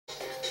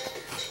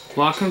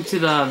Welcome to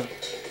the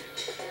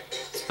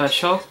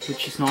special,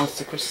 which is known as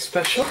the Christmas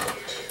special.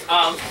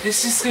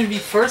 This is going to be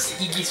first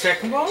Iggy's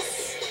Rekin. We'll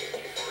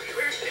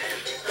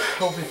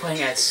be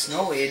playing as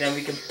Snowy, and then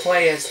we can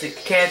play as the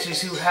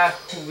characters who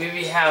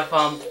really have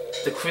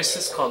the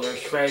Christmas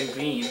colors, red and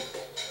green.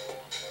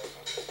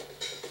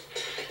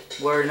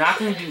 We're not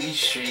going to do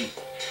each street.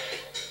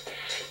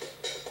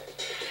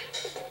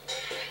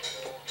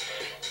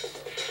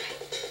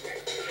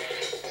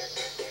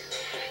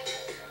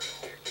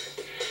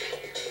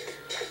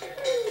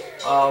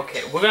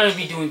 Okay, we're gonna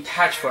be doing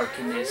patchwork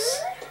in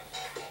this.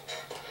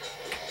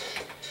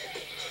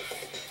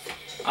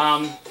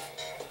 My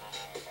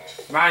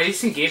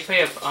recent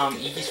gameplay of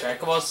Iggy's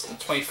Rekin, the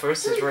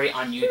 21st, is right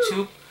on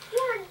YouTube.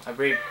 I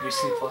very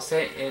recently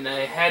posted it, and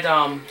I had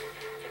oh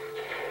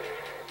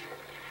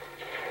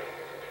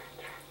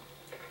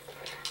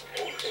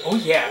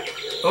yeah,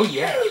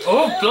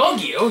 oh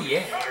Bloggy, oh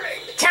yeah,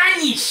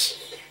 Tarnish.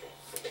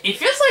 It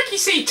feels like you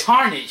say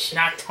tarnish,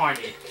 not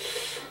tarnish.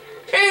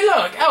 Hey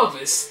look,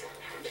 Elvis.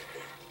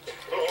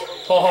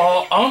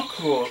 Oh,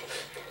 Uncle.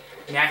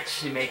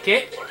 Naturally make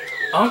it.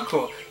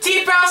 Uncle.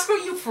 Tabasco,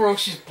 you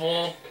ferocious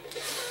bull.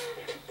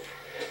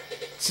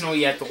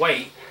 Snowy at the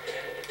way.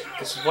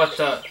 Because of what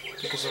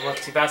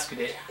Tabasco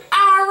did.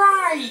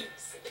 Alright!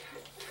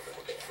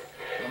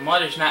 My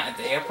mother's not at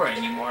the airport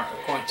anymore,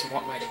 according to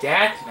what my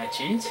dad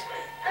mentioned.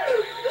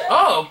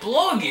 Oh,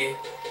 Bloggy.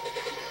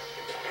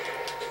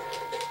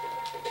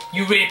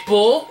 You red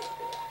bull?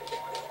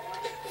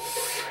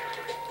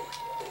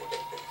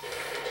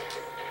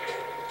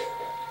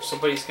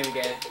 Somebody's gonna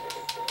get it.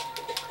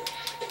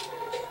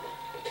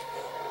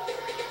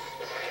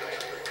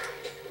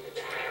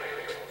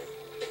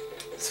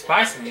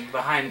 Surprisingly,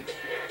 behind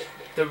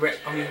the red,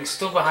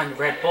 still behind the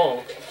Red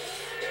Bull.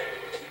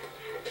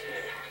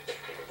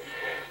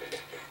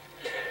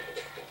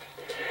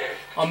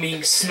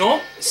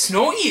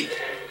 Snowy.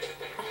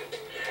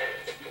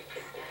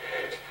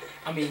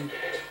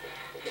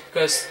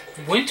 Because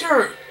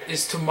winter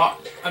is tomorrow.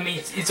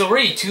 It's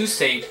already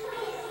Tuesday.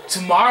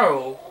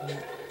 Tomorrow,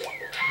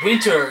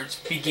 winter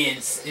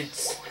begins.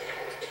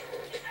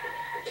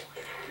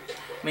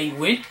 We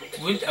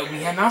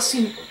have not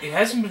seen. It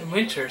hasn't been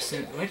winter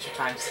since.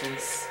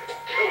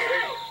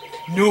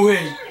 No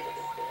way.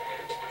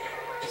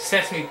 It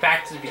sets me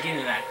back to the beginning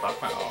of that clock.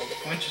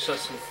 Winter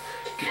starts to.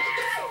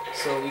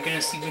 So we're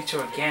gonna see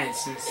winter again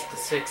since the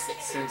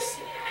 6th, since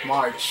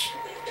March.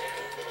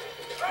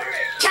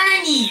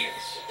 Chinese.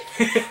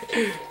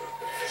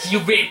 You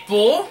red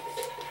bull.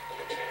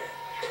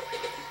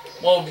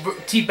 Well,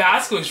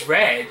 Tabasco is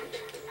red.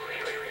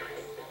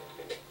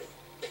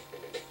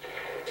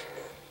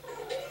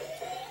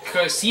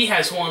 Because he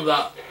has one of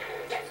the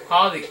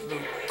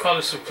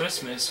colors of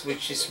Christmas,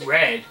 which is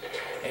red,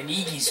 and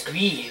Iggy's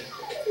green.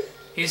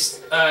 His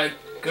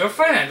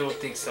girlfriend, I don't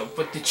think so,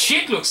 but the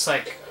chick looks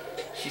like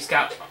she's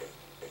got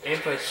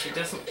it, but she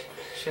doesn't.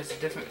 She has a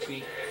different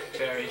green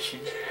variation.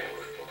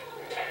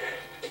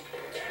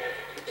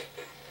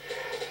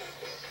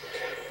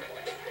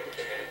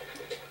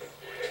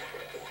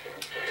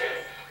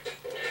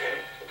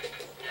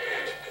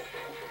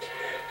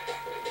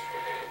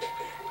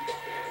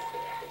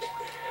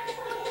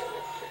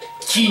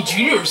 Gene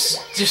Jr.'s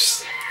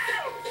just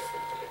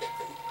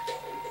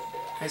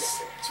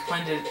has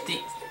planned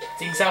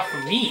things out for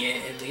me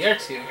in the air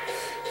too,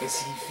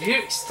 because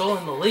he's still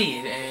in the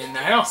lead, and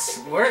I don't.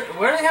 Where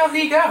the hell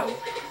did he go?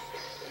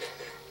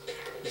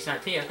 He's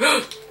not here.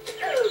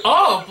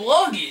 Oh,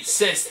 Bloggy,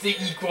 says the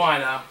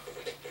iguana.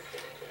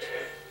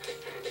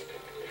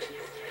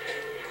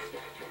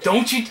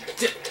 Don't you?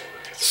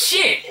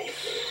 Shit!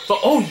 But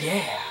oh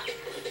yeah.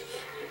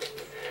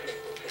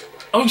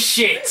 Oh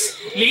shit!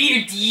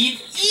 Later, dude!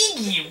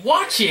 Iggy,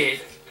 watch it!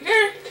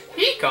 Here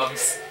he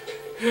comes!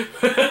 You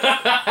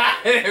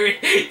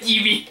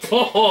mean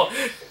Paul!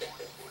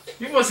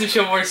 You wasn't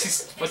sure what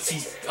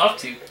he's up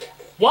to.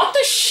 What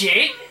the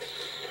shit?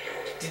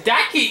 Did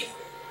that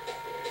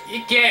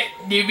get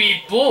you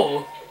mean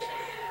Paul?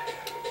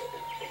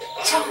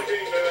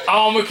 Oh,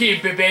 I'm okay,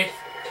 baby.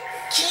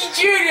 Key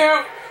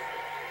Junior!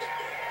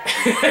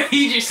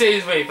 He just said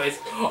his way, face.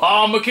 Oh,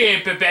 I'm okay,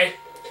 baby.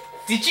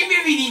 Did you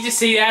maybe need to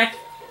say that?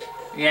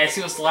 Yeah,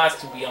 he was the last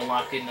to be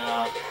unlocked in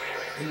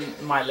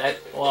my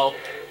well,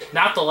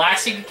 not the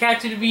last Iggy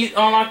character to be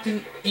unlocked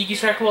in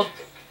Iggy's Rekin. Well,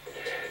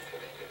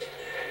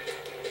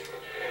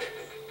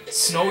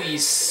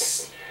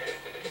 Snowy's.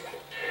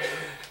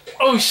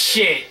 Oh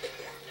shit!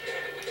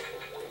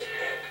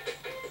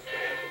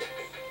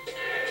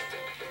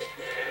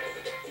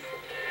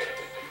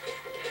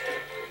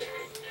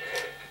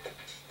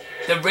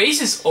 The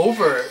race is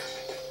over.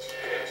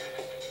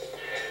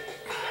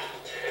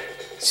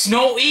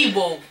 Snowy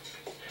will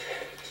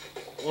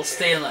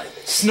stay in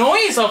life. Snowy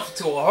is off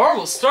to a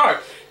horrible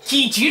start.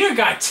 Key Jr.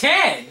 got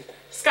 10.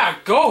 He's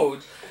got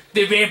gold.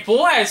 The Red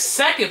Bull has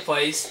 2nd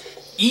place.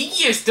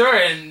 Iggy is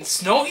 3rd, and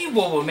Snowy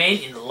will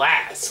remain in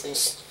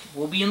last.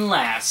 Will be in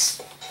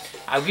last.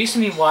 I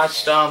recently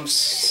watched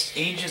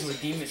Angels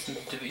and Demons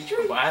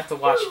individual, but I have to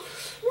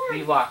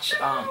rewatch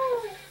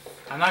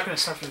I'm not gonna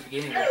start from the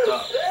beginning with the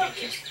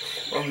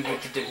features. When we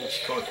get to Da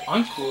Vinci Code.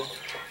 Uncool.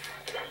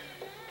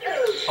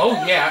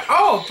 Oh yeah.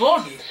 Oh,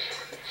 Bogey.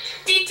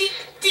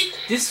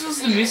 This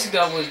was the music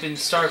that would have been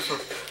started for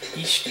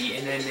Ishii,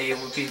 and then they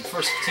would be the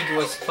first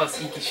contiguous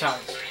plus Iggy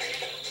challenge.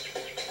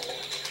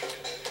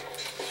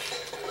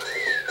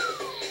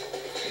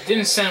 It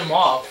didn't send him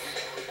off.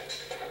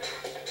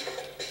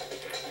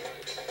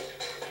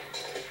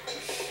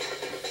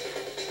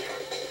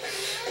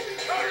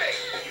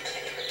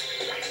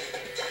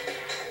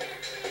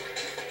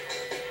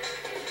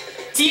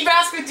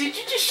 T-Basket, did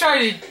you just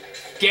try to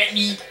get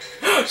me?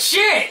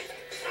 Shit!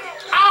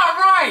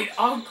 Alright!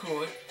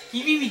 Uncle.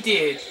 He really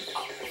did.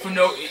 For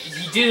no...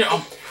 He did it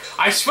on...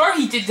 I swear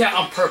he did that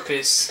on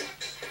purpose.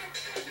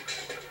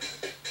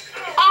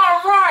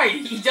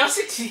 Alright! He does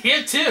it to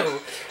him too.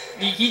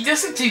 He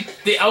does it to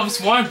the Elvis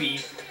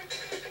wannabe.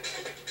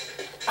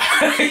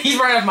 He's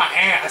right off my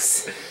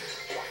ass.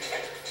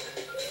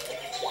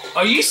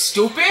 Are you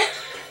stupid?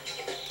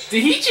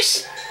 Did he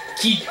just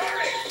keep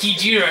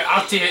Junior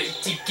out there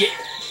to get...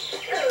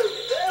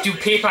 Do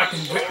paper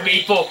and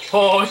maple?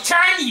 Oh,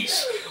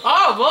 Chinese!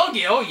 Oh,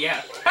 Logan, oh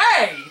yeah.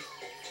 Hey!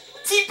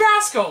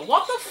 T-Basco,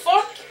 what the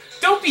fuck?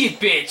 Don't be a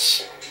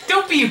bitch.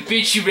 Don't be a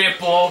bitch, you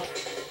ripple.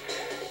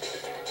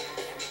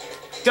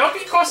 Don't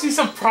be causing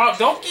some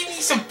don't give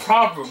me some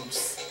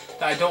problems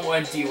that I don't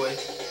want to deal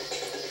with.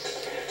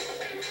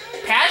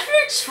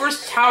 Patrick's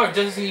first tower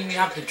doesn't even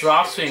have the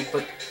drop swing,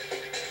 but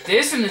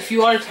this and a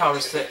few other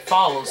towers that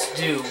follows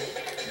do.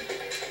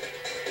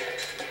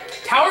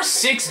 Tower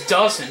 6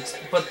 doesn't,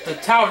 but the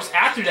towers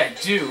after that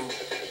do.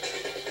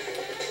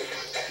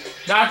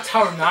 Not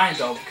Tower 9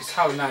 though, because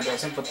Tower 9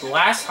 doesn't, but the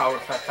last tower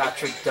that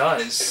Patrick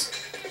does.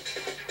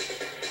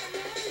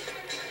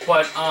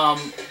 But,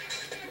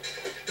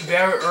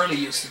 very early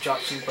use the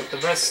drop swing, but the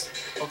rest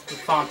of the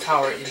Fawn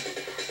Tower in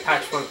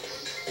Patchwork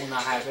will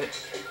not have it.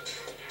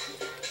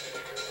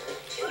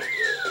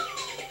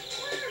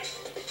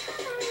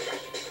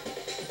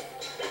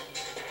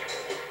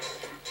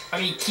 I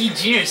mean, Key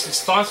Jr. is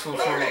responsible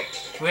for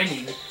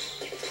winning.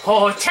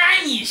 Oh,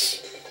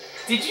 Chinese!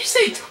 Did you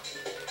say...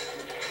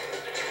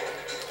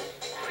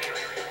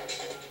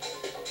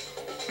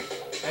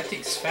 That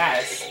thing's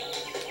fast.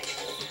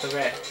 With the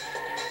red.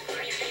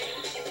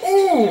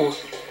 Ooh!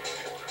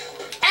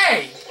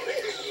 Hey!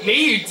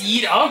 Later,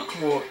 dude. Oh,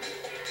 cool.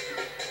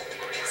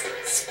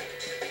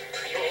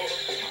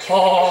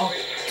 Oh,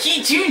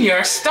 Key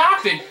Jr.,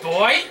 stop it,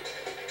 boy!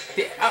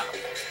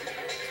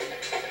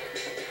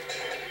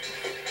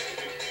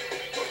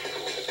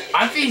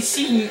 I've been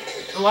seeing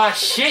a lot of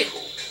shit.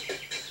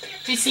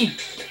 I've been seeing...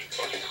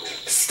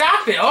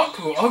 Stop it! Oh,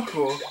 cool, oh,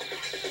 cool.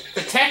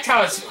 The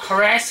tactile is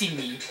harassing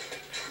me.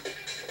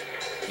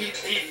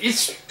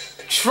 It's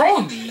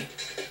trolling me.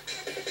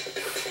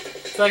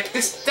 Like,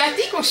 that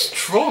thing was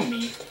trolling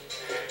me.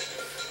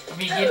 I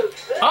mean,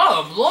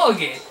 oh,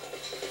 Logan.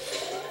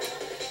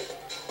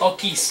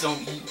 Okay, so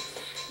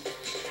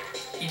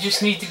you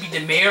just need to be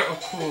the mayor of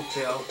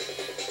Coolville.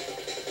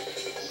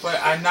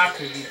 But I'm not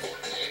gonna be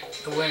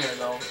the winner,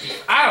 though.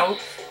 If I don't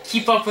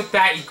keep up with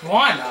that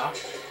iguana,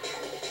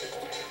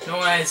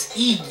 known as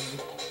Iggy.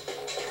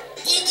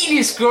 Iggy and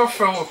his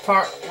girlfriend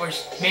were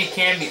made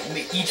cameo,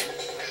 each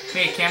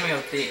made a cameo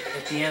at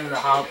the end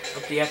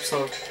of the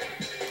episode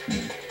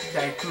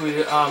that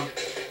included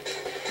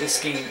this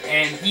game,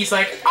 and he's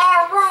like,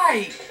 all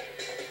right.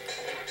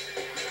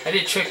 I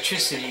did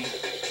Tricktricity.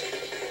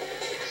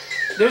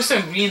 There's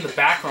some green in the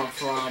background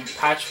from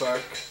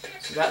Patchwork,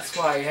 so that's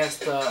why it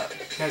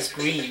has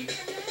green.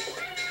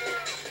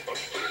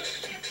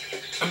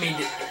 I mean,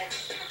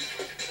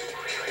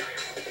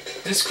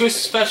 this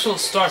Christmas special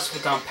starts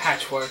with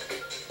Patchwork.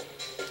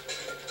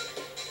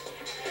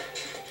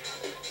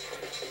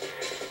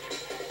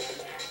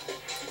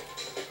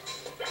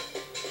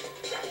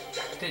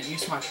 Didn't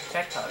use my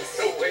projectiles.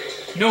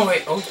 No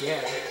way. Oh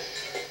yeah.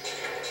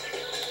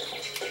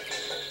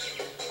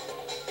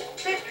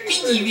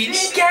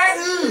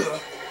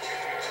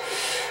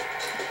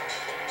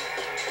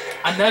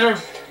 Another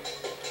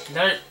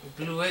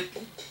blew it.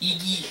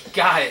 Iggy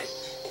got it.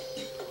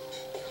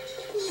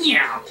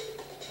 Yeah.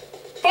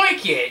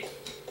 Boink it.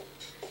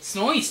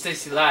 Snowy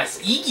stays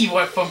last. Iggy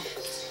went from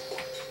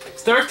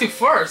third to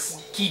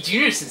first. Key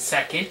Jr.'s in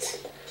second.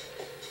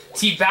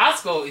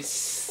 T-Basco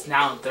is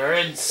now in third,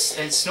 and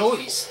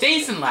Snowy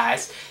stays in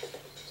last.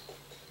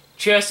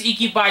 Just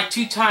Iggy by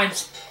 2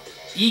 times.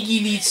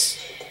 Iggy leads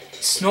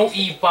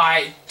Snowy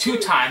by 2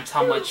 times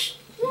how much?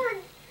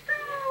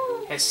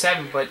 Has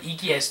 7, but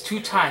Iggy has 2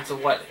 times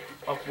of what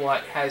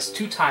has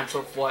 2 times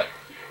of what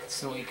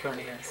Snowy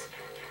currently has.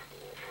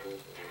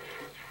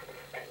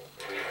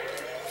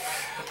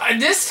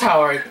 This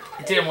tower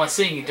didn't want to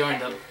sing during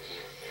the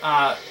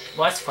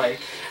Let's Play.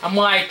 I'm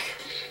like,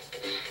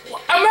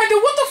 Amanda,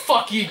 what the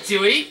fuck are you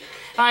doing?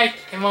 And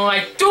I'm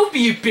like, don't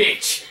be a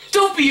bitch.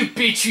 Don't be a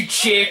bitch, you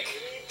chick.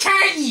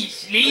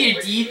 Chinese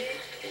lady.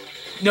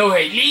 No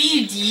way,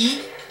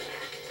 lady.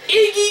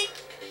 Iggy.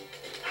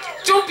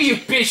 Don't be a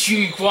bitch,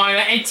 you iguana.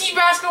 And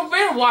T-Basco,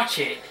 better watch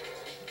it.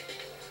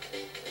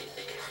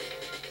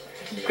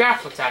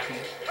 grapple attacking.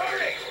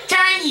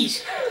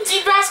 Chinese!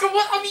 Team Basketball,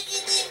 what? I mean,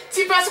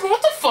 Team Basketball,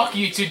 what the fuck are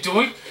you two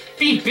doing?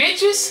 Being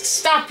bitches?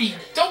 Stop being,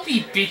 don't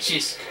be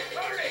bitches.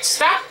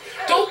 Stop,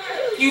 don't,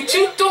 you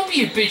two, don't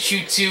be a bitch,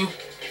 you two.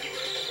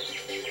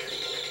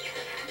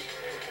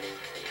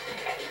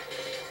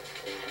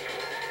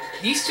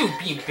 These two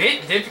being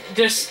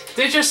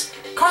they're just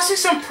causing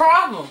some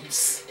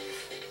problems.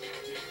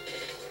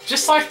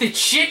 Just like the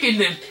chick and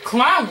the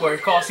clown were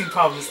causing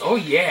problems. Oh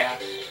yeah.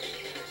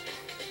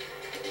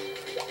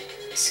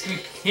 Scoot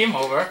him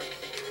over.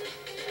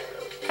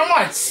 Come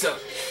on, so.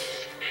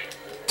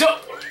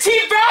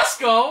 Team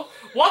Basco!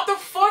 What the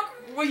fuck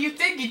were you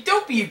thinking?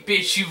 Don't be a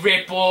bitch, you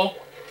Red Bull.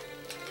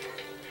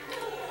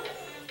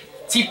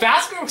 Team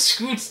Basco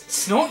screwed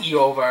Snowy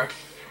over.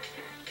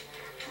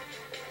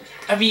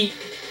 I mean,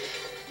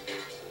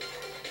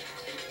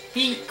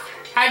 he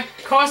had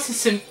caused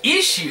some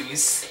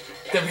issues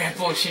the Red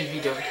Bull shouldn't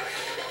be doing.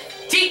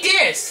 Take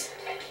this!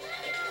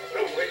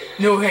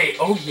 No way,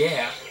 oh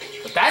yeah.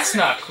 But that's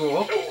not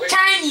cool.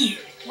 Tiny!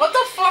 What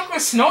the fuck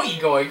was Snowy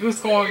going? Who's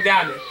going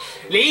down there?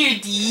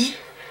 Lady!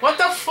 What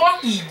the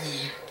fuck,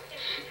 Iggy?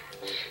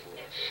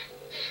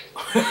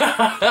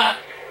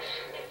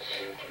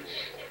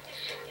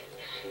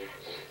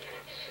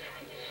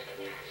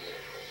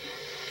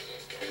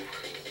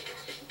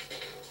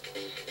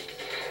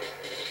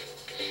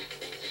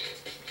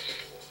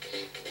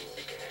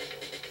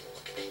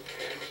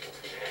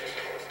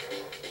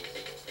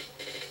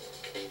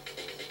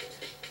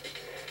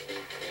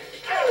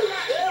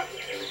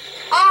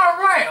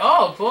 Alright,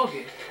 oh,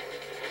 boogie.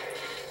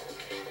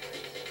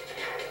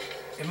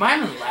 Am I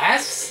in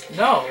last?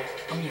 No.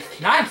 I mean,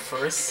 not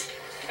first.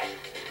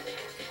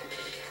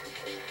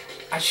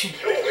 I should...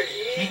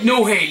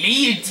 No way,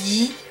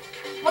 Lady!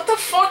 What the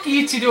fuck are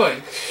you two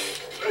doing?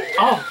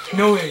 Oh,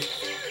 no way.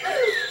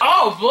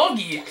 Oh,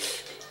 boogie!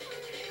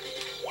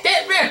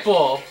 That Red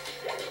Bull!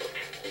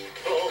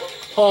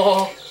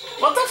 Oh,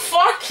 what the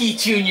fuck, Key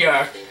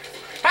Jr.?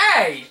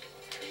 Hey!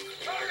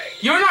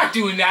 You're not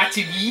doing that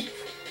to me!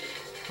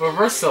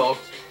 Reversal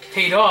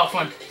paid off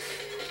on...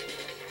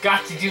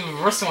 Got to do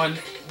reversal on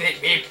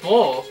that Red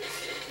Bull.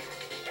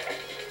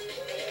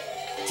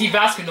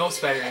 T-Basco knows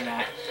better than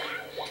that.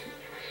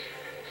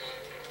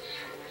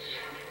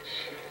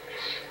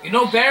 You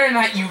know better than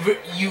that,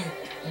 you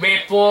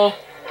Red Bull.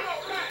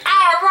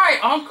 Alright,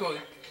 Uncle.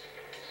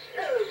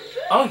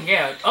 Oh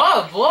yeah.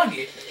 Oh,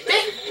 Boogie.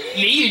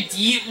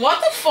 Lady,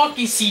 what the fuck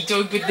is he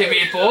doing with the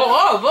Red Bull?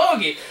 Oh,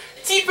 Boogie.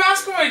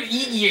 T-Basco and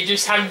Iggy are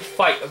just having a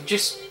fight of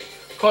just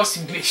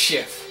causing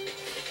mischief.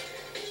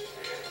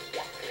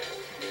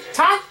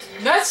 Tom,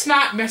 let's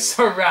not mess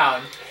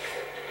around.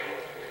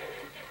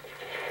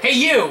 Hey,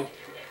 you!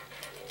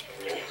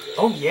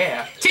 Oh,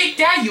 yeah. Take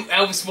that, you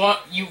Elvis,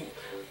 you...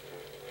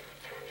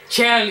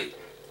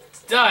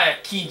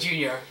 Key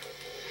Jr.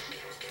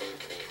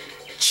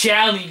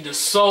 Channeling the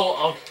soul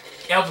of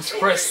Elvis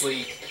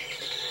Presley.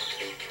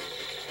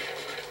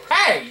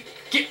 Hey!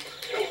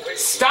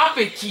 Stop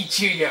it, Key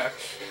Jr.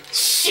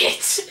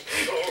 Shit!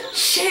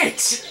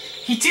 Shit!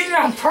 He did it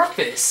on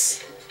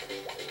purpose.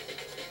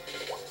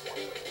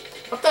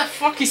 What the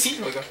fuck is he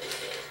doing?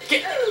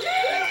 Get...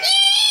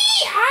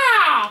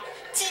 Yeehaw!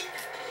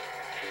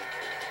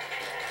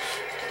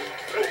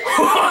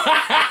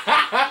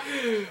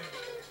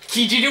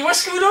 Key Jr. was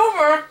screwed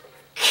over!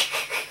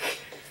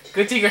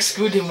 Good thing I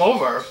screwed him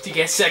over to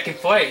get second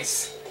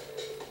place.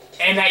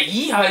 And that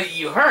yeehaw that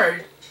you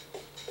heard,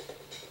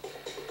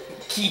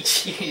 Key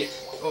Jr.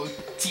 Oh,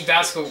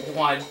 T-Basco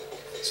won.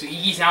 So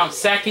Iggy's now in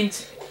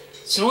second.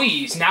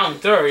 Snowy is now in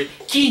third.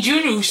 Key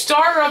Jr., who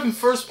started up in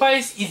first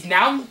place, is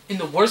now in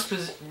the worst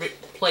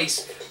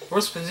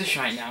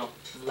position right now.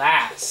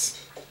 Last.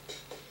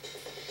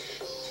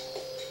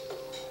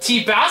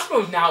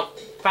 T-Basco now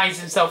finds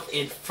himself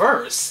in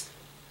first,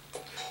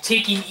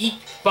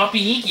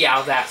 bumping Iggy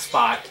out of that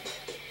spot.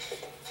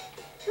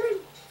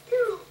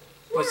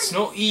 But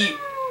Snowy...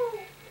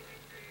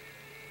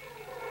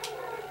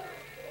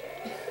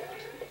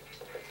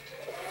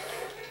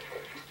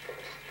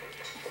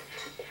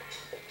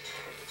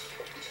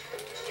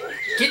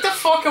 Get the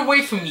fuck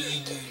away from me,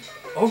 Iggy.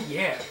 Oh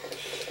yeah.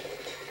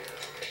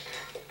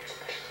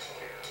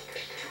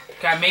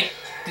 Gotta make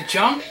the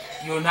jump.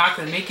 You're not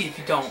gonna make it if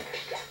you don't.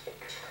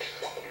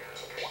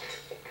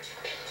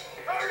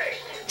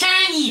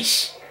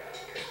 Chinese!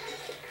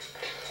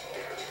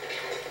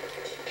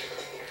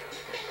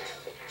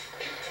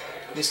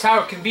 This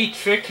tower can be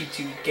tricky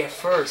to get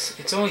first.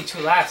 It's only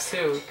 2 laps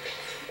too.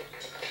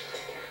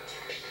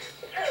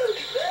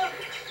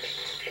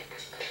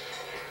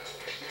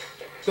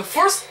 The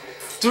first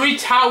 3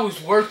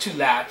 towers were 2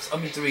 laps. I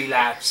mean 3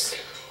 laps.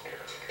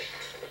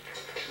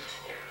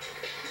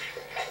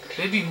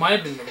 Maybe it might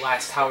have been the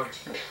last tower.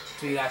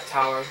 3-lap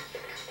tower.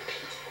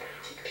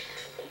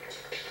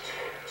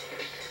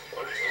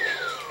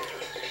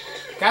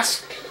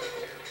 That's...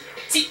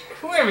 See,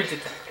 whoever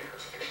did that.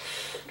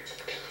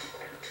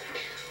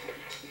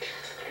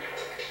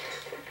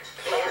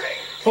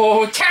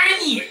 Oh,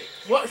 Tiny!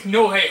 What?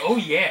 No way. Oh,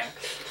 yeah.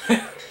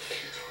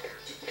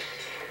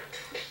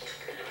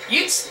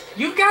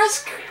 You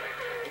guys.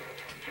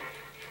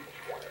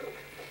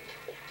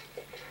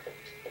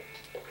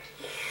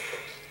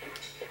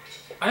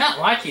 I'm not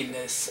liking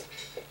this.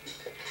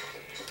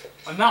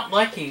 I'm not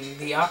liking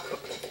the outcome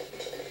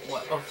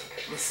of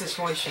the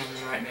situation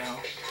right now.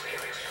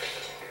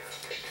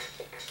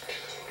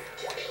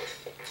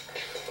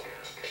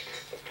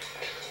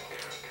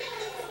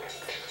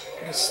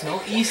 There's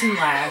Snow Easing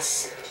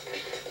last.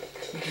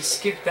 We can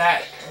skip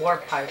that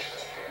water pipe.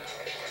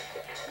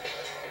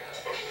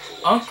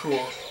 Uncool.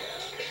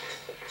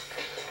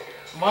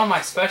 One of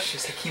my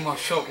specials that came out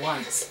short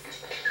once.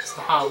 It's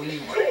the Halloween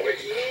one.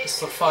 It's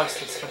the Father's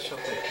Day special.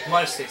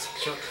 Mother's Day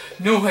special.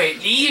 No way,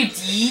 leave,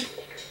 D.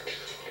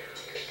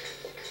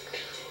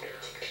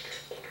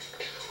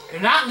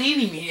 You're not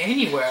leading me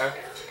anywhere.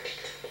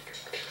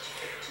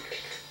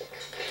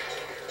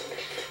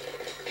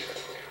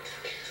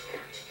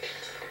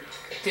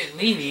 Didn't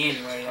lead me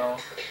anywhere though.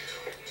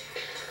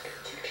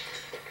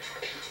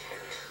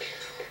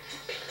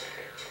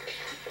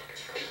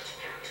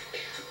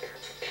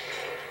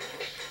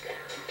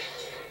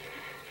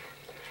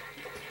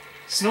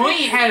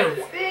 Snowy had a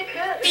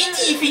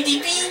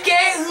 50-50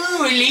 guy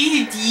who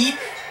lady.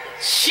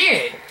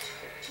 Shit.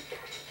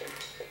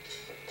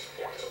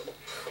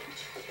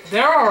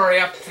 They're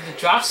already up to the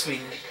drop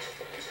swing.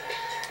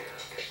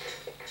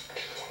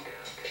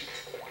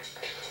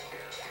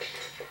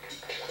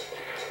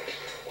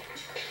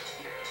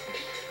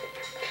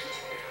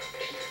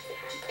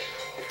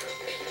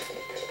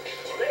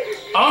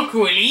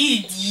 Uncle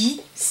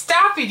Iggy,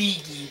 stop it,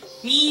 Iggy.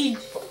 Need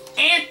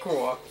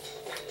anchor.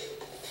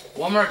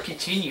 One more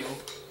continue.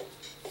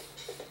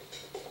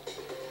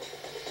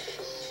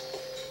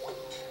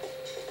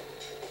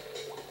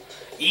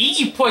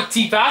 Iggy put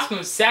T Basco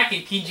in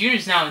second. King Jr.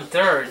 is now in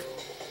third.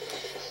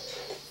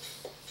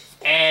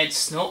 And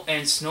Snow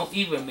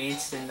E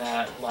remains in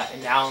now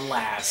in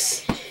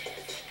last.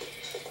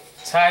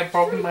 Tie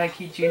broken by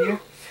King Jr.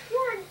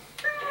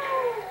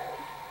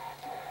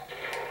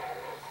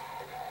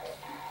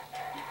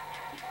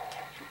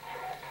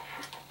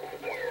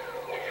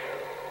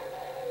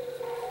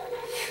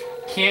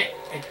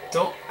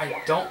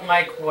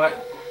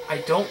 I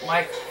don't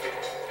like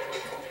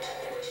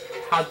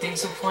how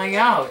things are playing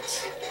out.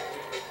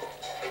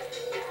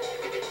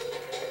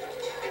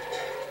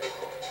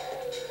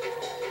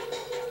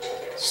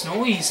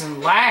 Snowy's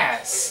in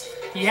last.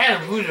 He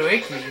had a rude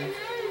awakening.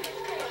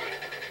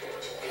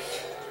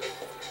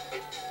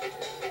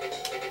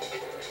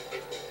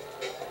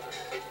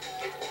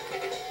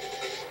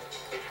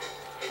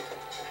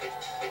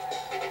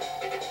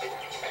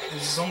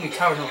 This is only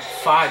tower number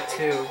 5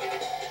 too.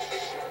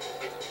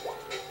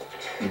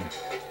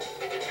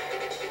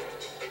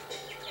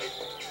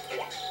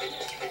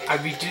 I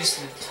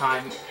reduced the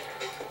time.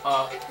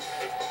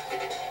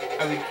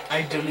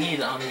 I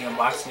deleted on the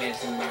unboxing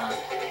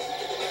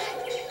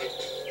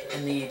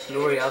and the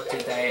Glory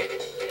update that I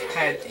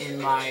had in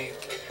my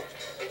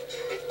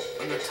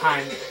the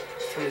time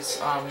for this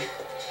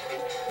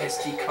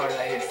SD card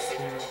that is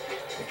in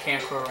the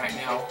camcorder right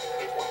now.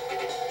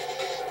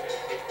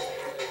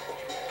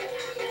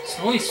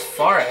 Snowy's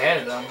far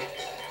ahead of them.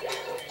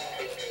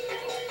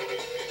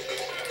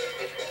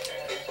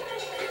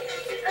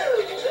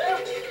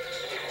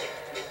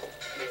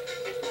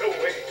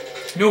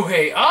 No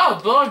way. Oh,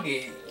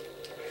 Buggy.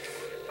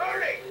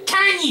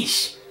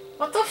 Kanish!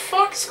 What the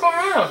fuck is going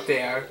on up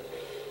there?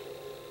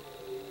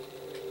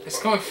 It's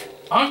going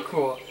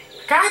uncool.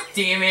 God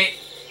damn it!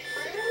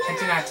 I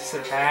did not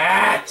deserve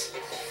that.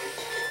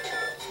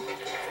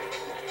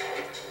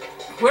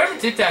 Whoever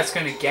did that's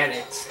gonna get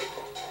it.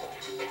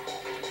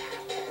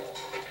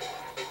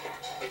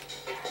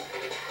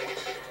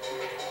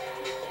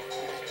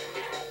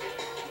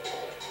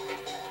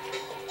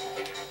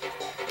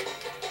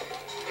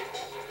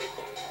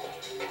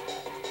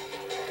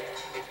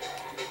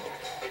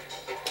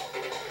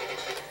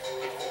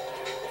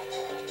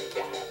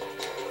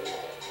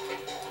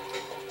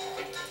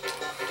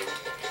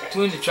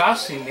 Doing the drop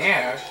swing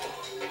there.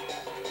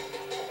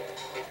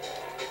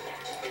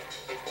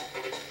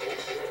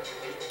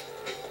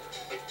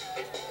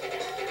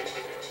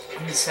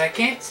 I'm in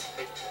second.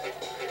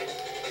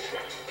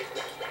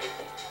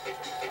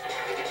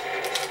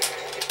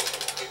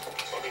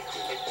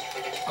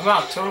 I'm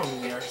out total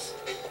meters.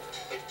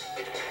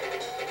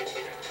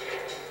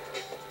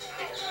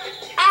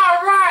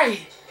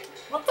 Alright!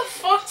 What the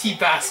fuck,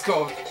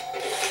 T-Basco?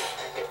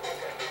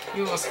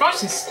 You was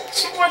catching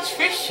too much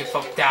fish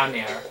up down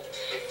there.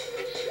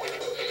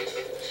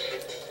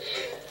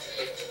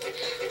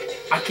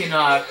 I can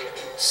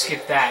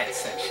skip that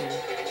section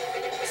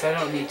because I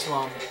don't need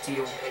to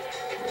deal with.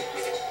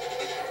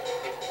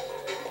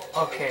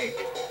 Okay.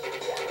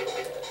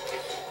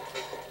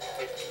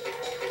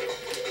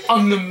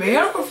 I'm the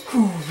mayor of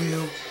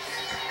Coolville.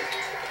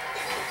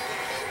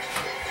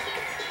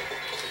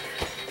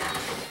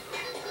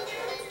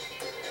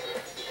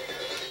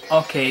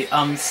 Okay,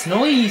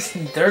 Snowy's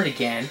in third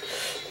again.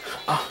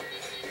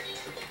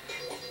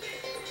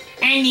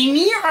 And in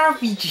your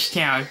RPG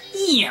town.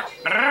 Yeah.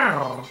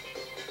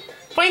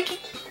 Like,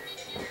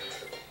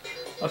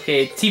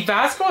 Okay,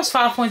 Tabasco is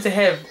 5 points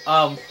ahead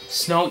of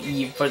Snow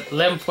Eve, but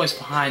 11 points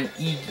behind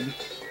Iggy.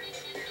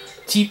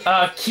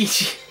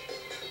 Kichi.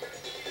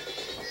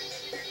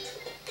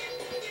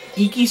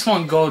 Iggy's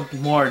won gold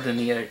more than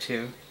the other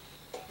two.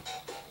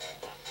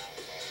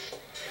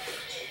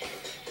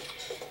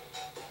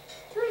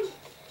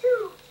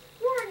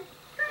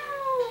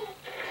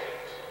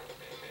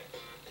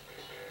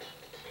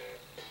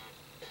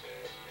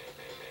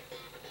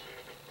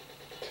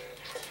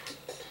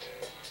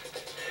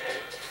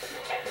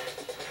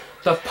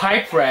 The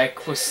pipe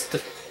wreck was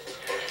the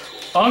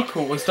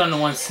uncle was done in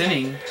one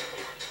sitting.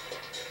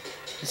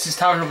 This is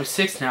tower number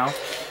 6 now.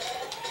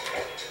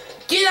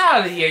 Get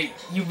out of here,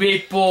 you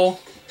big bull!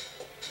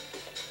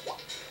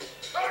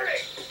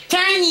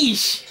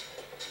 Chinese!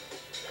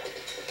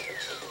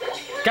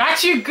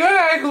 Got you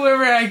good,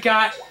 whoever I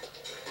got.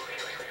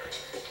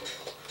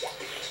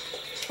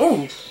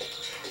 Oh!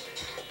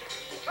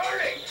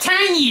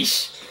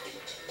 Chinese!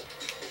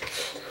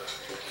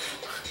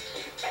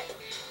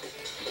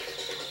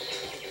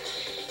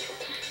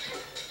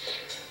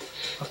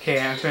 Okay,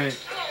 I'm gonna...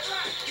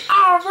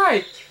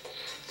 Alright!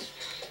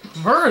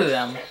 Murder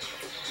them.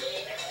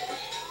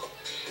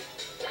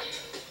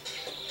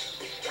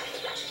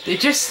 They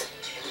just...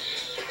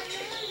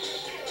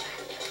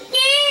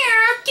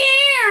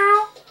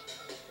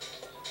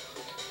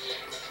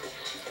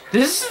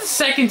 This is the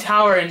second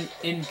tower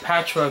in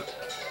Patchwork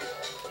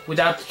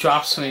without the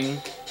drop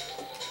swing.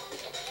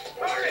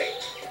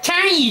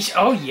 Chinese!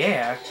 Oh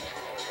yeah!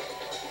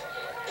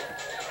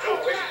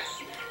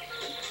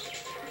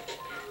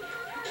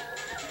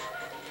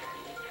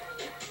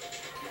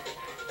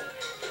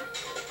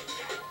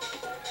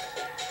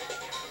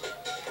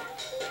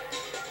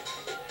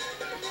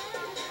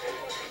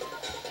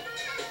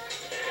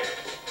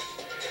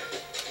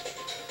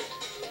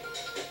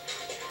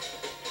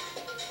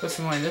 What's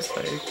the one this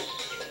way?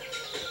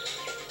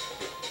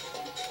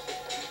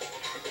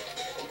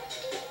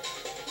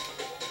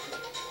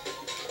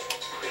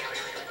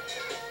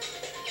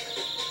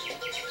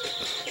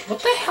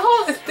 What the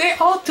hell are they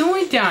all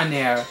doing down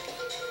there?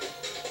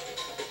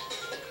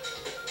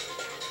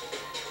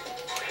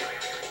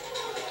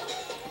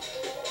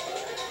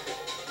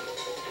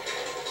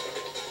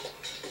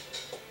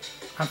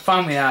 I'm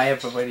finally out,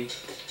 everybody.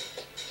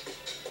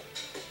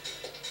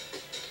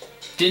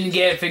 Didn't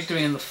get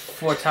victory in the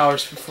 4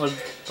 towers before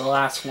the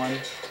last one.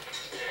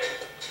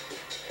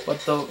 But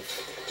the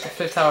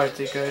 5th tower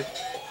did good.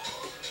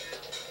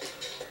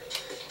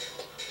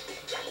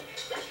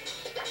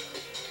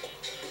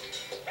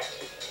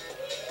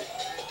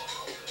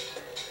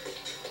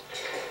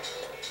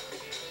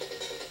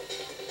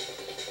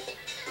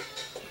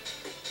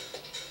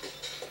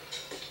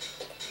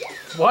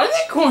 Why are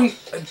they going...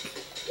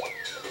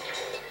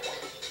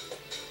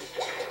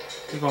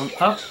 They're going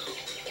up?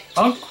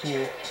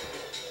 Uncool.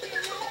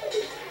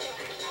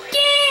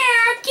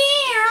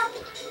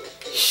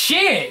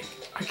 Shit!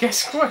 I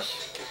guess squish.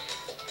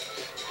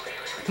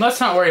 Let's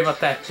not worry about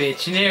that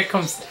bitch. And here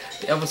comes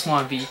the Elvis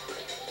wannabe.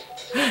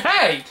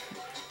 Hey!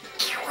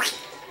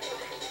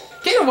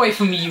 Get away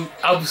from me, you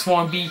Elvis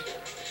wannabe.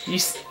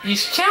 He's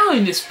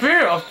channeling the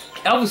spirit of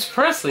Elvis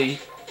Presley.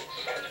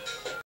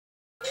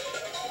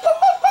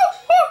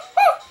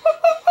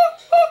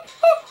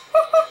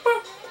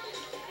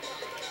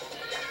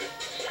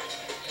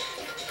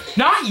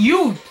 Not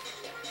you!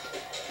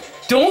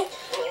 Don't!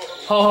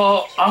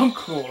 Oh,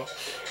 uncle.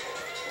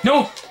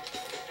 No!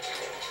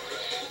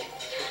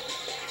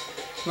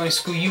 I'm gonna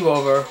screw you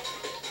over.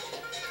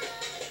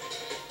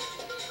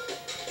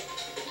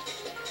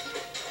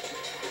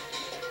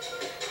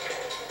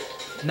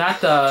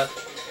 Not the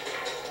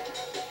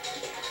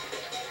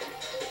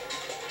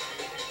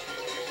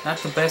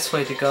best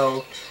way to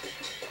go.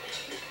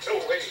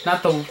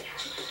 Not the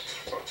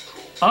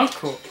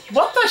uncle.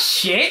 What the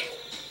shit?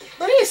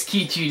 Where is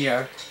Key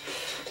Jr.?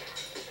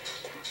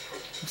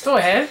 I'm still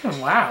ahead of him?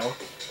 Wow.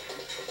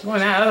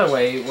 Going that other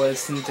way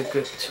wasn't a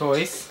good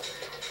choice.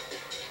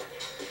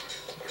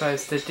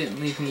 Because that didn't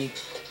leave me...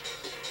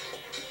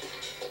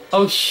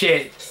 Oh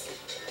shit.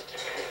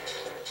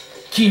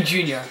 Key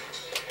Jr.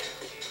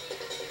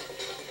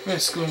 I'm gonna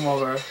screw him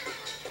over.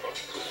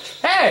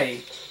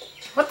 Hey!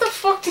 What the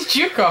fuck did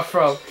you come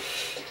from?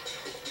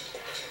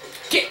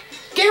 Get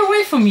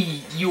away from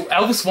me, you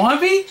Elvis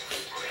wannabe!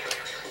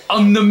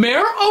 I'm the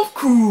mayor of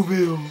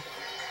Crewville!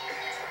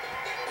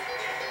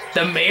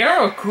 The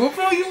mayor of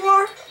Crewville you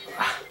are?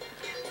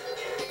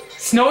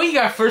 Snowy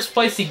got first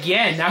place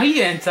again. Now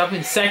he ends up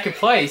in second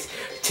place.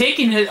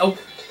 Taking it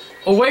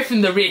away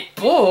from the Red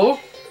Bull,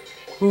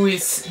 who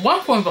is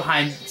 1 point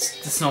behind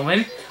the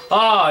Snowman.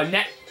 Oh,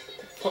 neck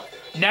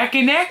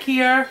and neck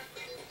here.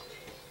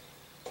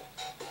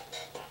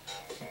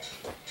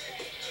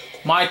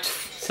 My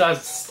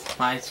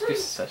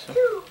session.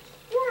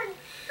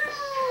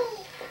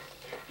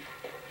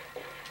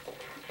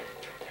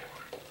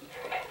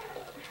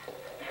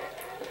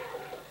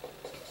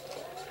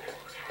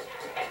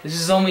 This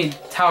is only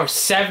Tower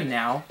 7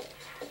 now.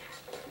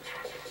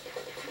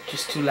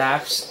 Just 2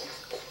 laps.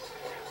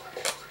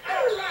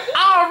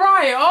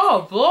 Alright! Oh!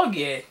 Oh, blog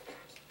it.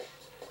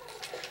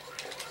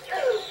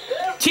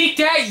 Take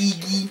that,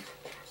 Iggy.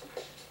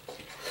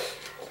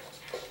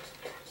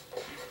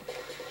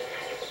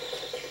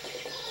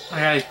 I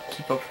gotta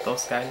keep up with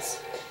those guys.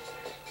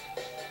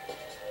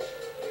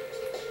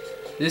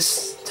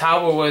 This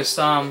tower was,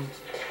 the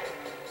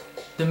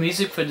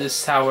music for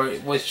this tower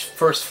was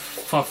first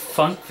from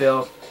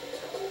Funkville.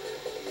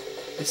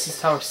 This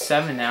is Tower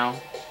 7 now.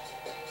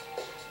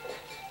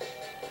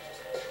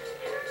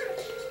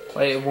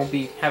 But it won't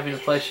be having the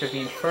pleasure of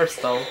being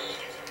first though.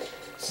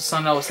 It's the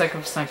song that was second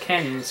for Sun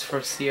Canyon's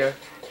first year.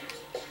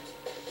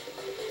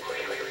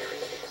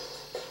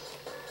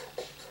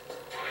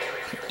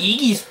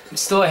 Iggy's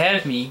still ahead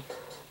of me.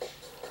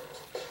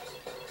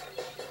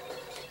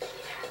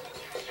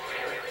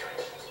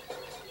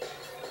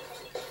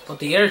 But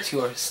the other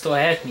two are still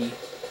ahead of me.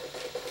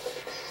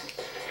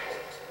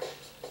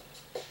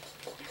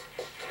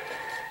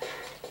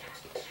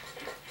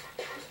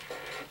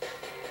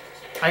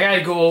 I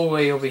gotta go all the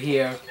way over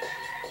here.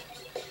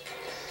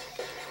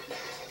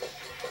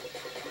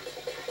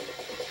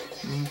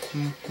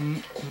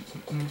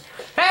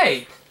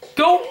 Hey!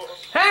 Go!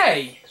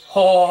 Hey!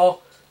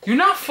 Oh, you're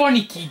not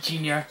funny, Key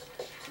Jr.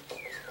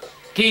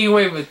 Getting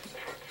away with...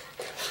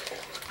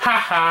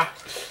 Haha.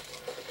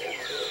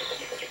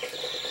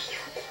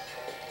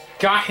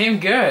 Got him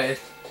good.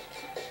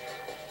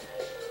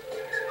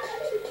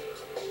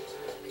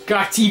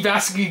 Got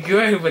T-Basket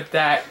good with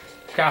that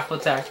grapple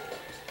attack.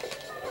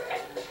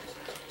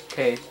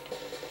 Okay.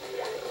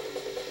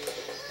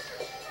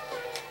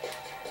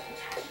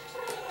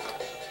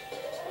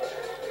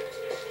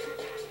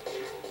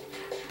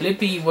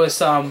 Blippi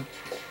was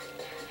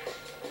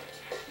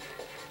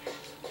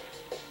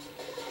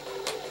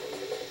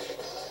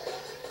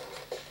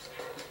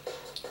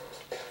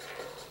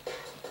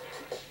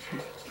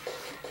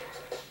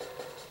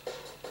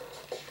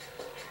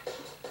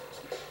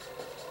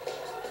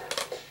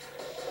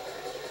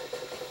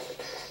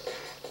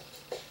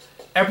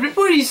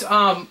everybody's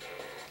on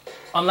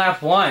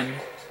lap 1.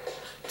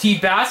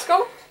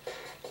 T-Basco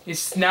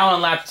is now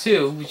on lap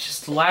 2, which is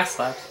the last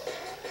lap.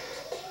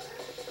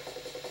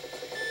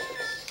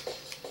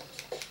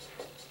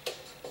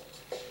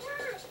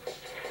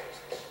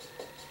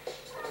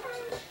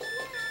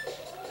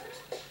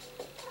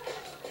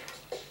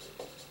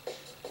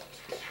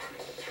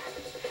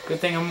 Good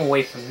thing I'm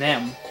away from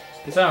them,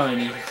 because I don't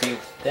need to deal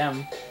with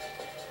them.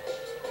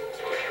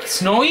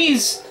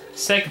 Snowy's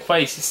second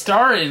place. He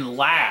started in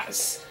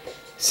last.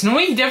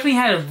 Snowy definitely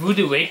had a rude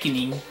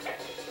awakening.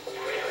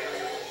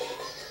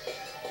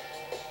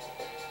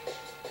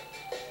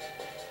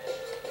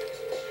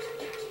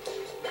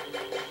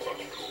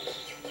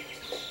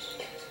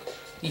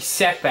 These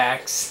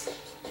setbacks.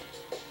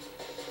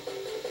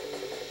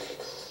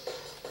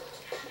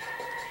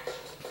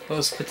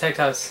 Those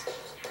projectiles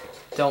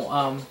don't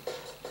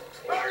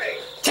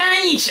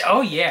Tiny!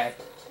 Oh yeah.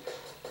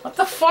 What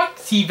the fuck,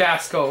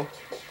 T-Basco?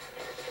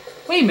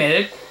 Wait a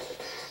minute.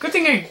 Good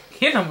thing I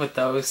hit him with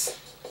those.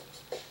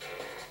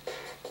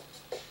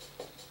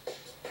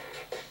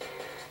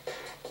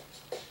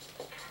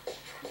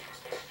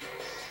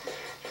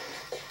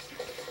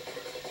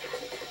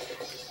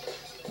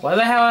 Why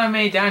the hell am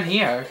I down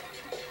here?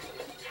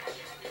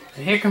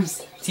 And here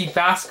comes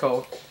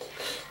T-Basco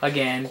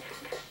again.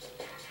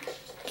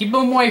 Keep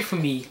him away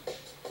from me.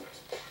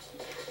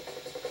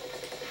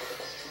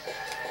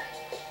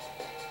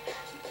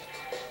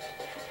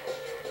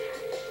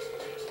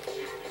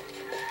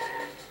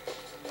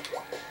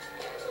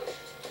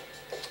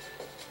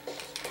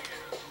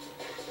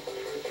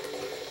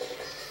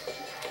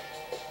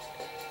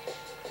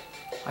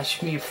 I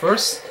should be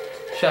first.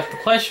 Should have the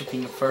pleasure of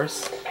being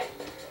first.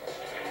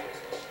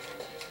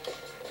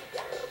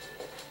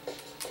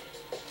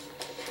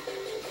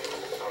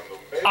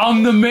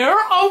 I'm the mayor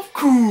of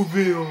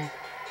Coolville.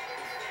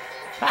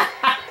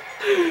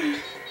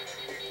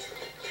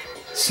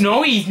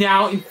 Snowy's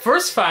now in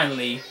first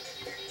finally.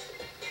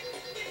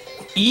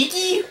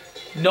 Iggy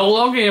no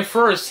longer in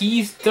first,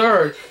 he's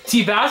third.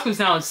 T-Basco's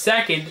now in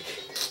second.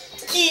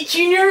 Key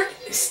Jr.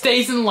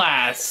 stays in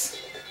last.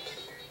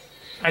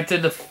 After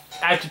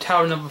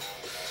tower number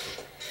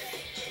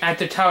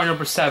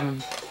 7.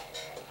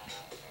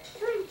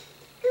 3,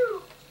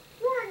 2,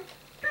 1,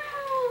 go!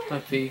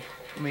 Let's see.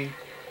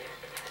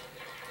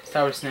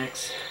 Tower's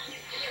next.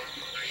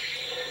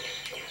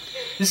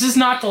 This is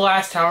not the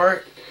last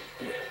tower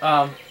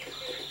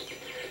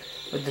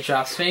with the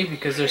drop swing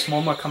because there's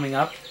one more coming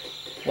up.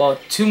 Well,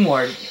 2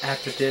 more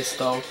after this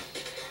though.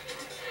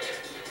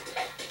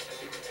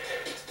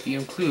 If you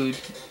include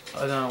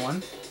another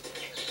one.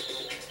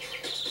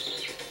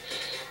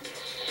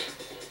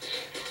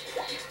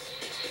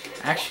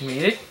 Actually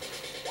made it.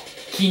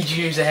 King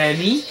Jr.'s ahead of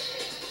me.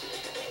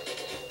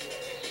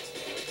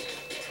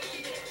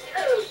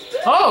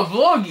 Oh,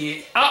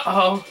 Vloggy!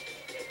 Uh-oh.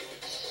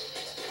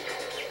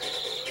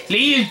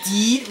 Later,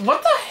 D.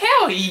 What the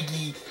hell,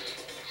 Iggy?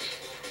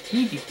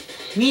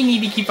 We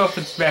need to keep up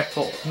with Red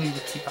Bull. We need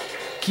to keep up.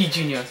 Key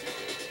Jr.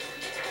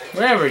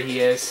 Wherever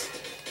he is.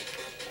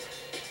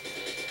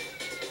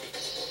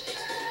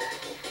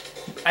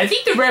 I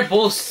think the Red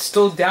Bull's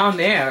still down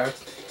there.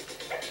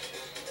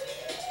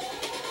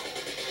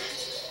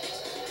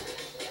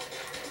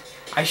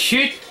 I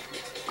should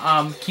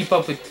keep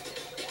up with.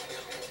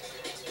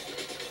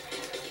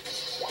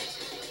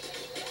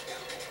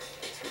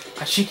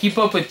 I should keep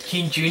up with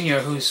King Jr.,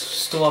 who's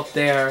still up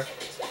there.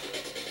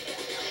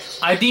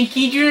 I think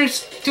King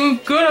Jr.'s doing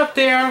good up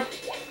there.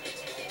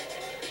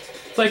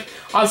 It's like,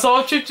 I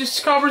saw a trip to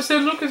Chicago,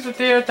 said Lucas up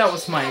there. That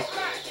was my.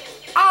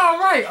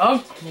 Alright,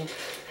 Uncle.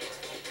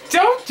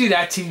 Don't do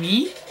that to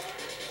me.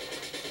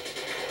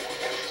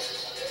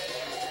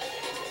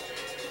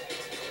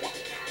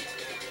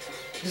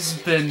 This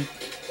has been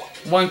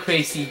one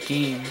crazy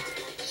game.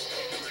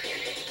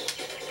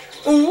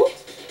 Ooh!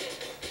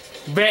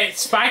 Red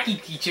spiky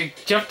creature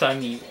jumped on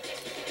me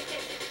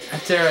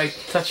after I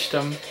touched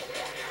him.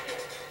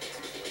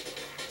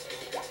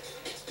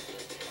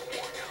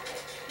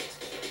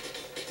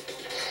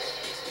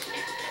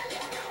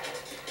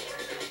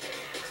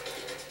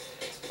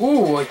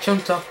 Ooh, I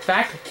jumped off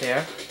back up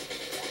there.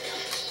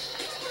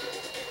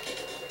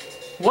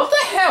 What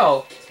the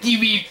hell?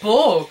 DB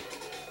Bull!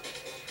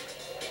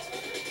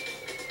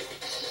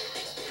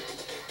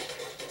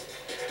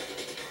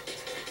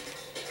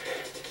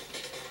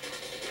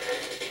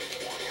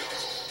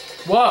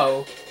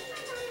 Whoa!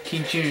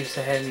 King Jr.'s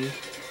ahead of me.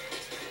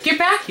 Get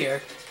back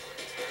here!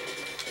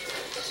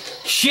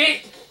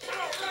 Shit!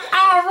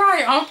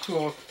 Alright,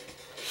 Uncle!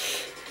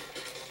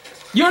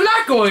 You're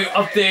not going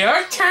up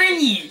there,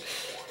 Tiny!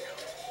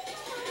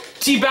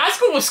 See,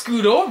 Basco was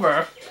screwed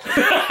over.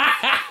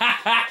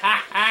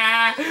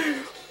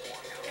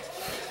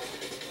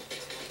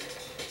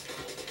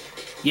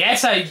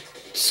 Yes, I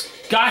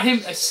got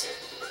him.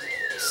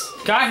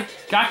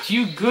 Got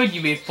you good,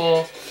 you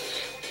maple.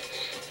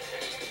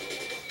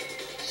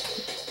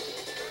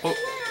 Oh,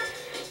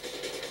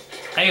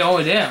 I owe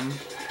him.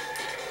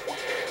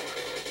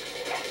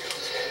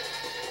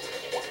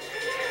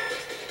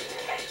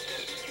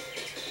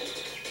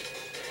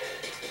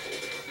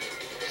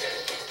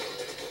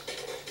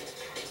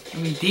 I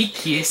mean, they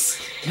kiss.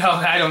 No,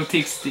 I don't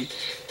think so.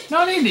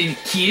 No, they didn't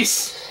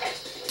kiss.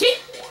 Get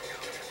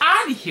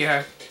out of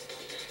here.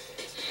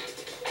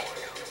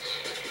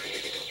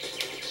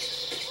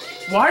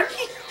 Why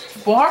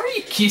are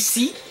you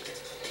kissing?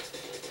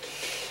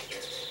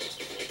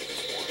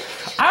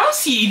 I don't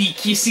see any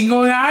kissing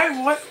going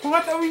on. What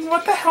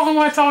the hell am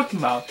I talking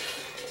about?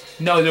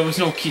 No, there was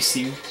no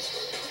kissing.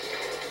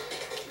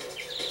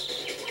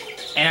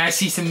 And I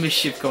see some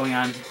mischief going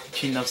on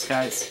between those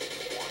guys.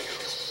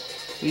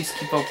 Please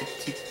keep up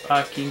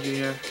with King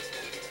Jr.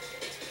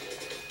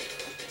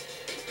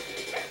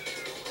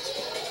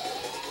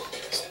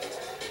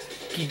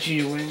 King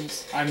Jr.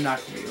 wins. I'm not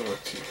going to be able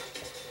to.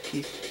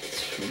 He's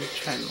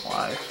trying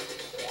live.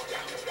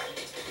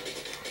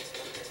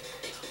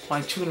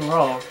 Line 2 in a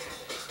row.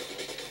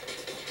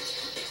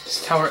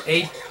 It's Tower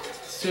 8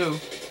 too.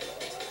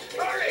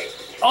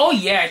 Oh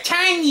yeah,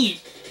 Tiny!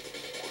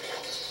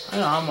 I don't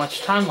know how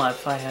much time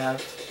left I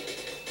have.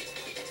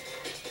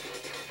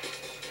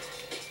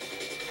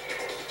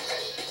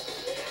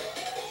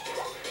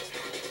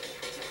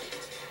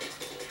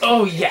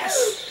 Oh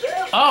yes!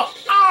 Oh,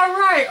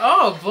 alright!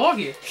 Oh,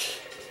 bogey!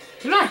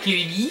 You're not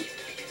kidding me!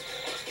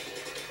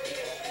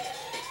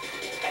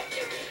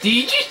 Did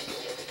you just...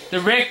 The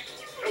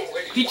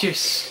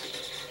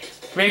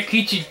red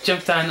creature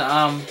jumped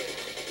on,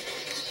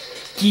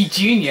 Guy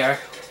Jr.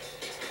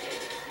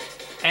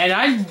 And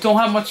I don't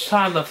have much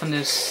time left on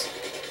this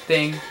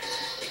thing.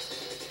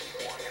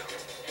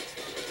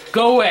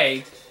 Go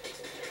away!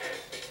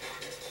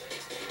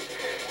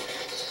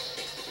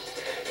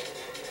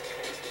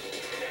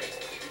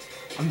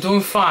 I'm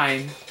doing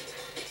fine.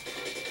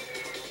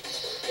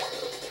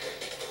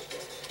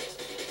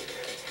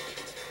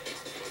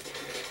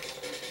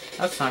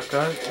 That's not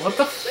good. What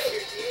the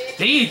f-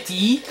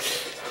 Lady?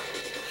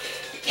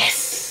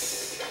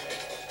 Yes!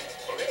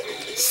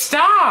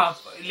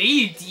 Stop!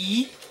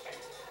 Lady!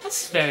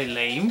 That's very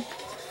lame.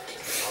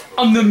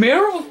 I'm the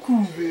mayor of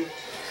Cuba.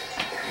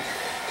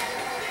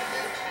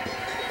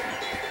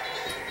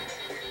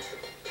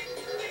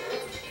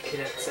 Okay,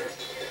 that's it.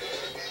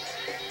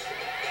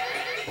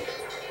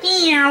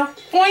 Meow!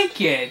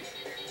 Boink it!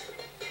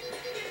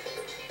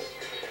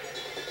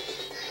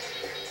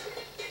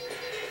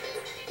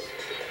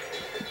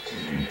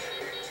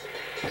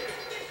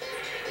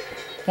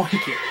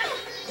 Boink it.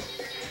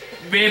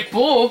 Red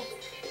Bull!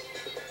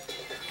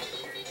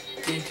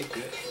 Didn't do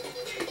good.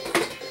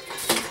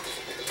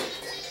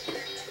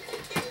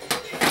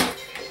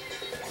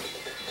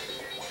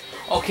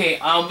 Okay,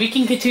 we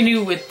can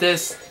continue with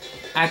this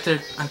after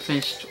I'm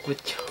finished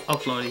with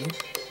uploading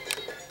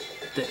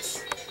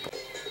this.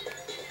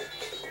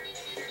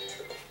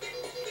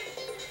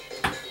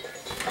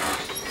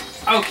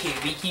 Okay,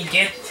 we can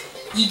get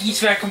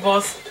Iggy's Wrecking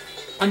Balls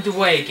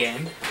underway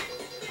again.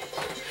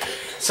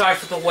 Sorry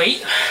for the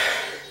wait.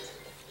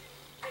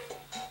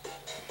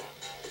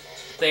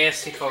 The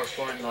ASC card is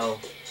going low.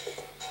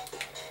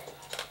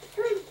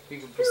 We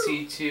can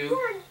proceed to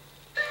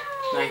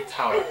 9th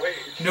tower.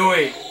 No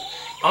way!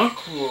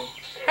 Uncool.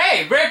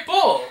 Hey, Red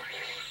Bull!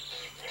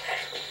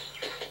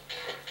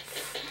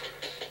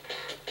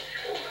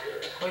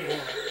 Oh yeah.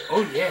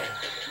 Oh yeah.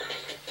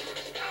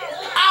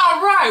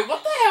 Alright,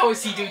 what the hell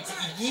is he doing to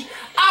Iggy?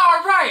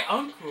 Alright,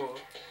 Uncle.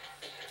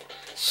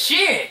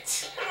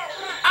 Shit!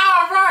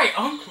 Alright,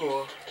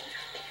 Uncle.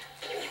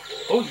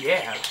 Oh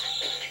yeah.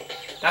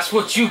 That's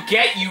what you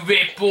get, you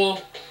Red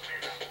Bull.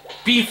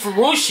 Being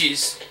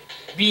ferocious.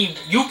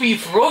 You being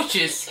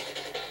ferocious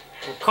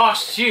will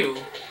cost you.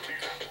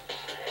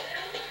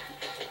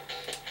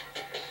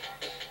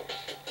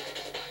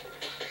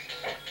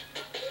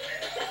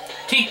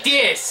 Take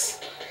this!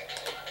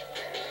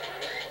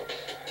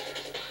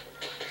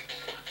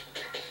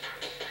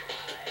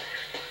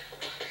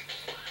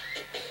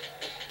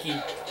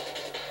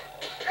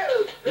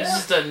 This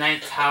is the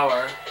 9th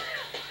tower.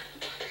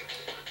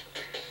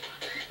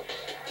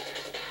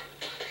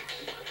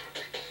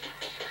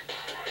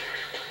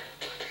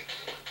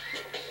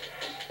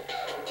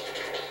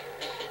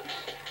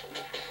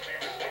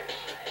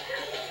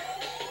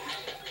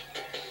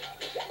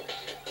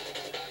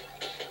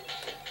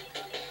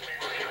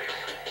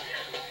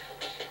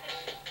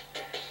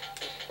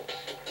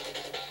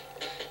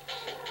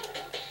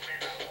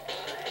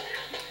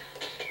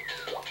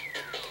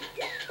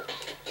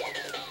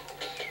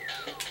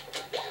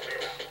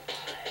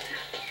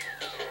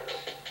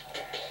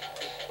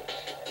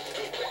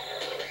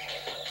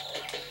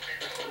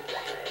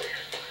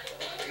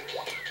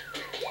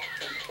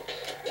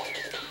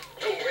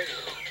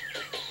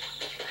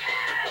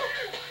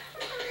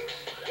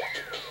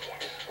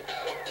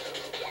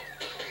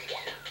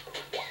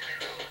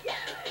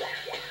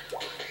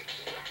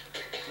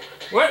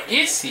 Where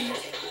is he?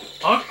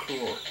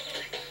 Uncle.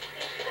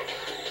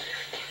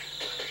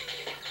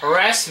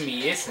 Harassing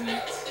me, isn't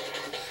it?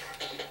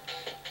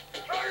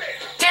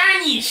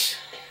 Danish!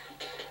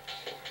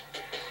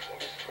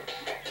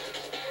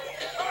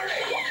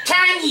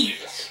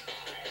 Danish!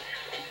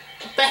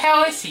 What the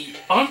hell is he?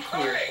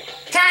 Uncle.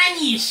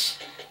 Danish!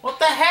 What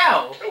the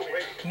hell?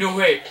 No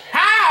way.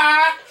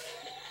 Ha!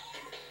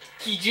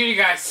 He Jr.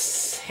 got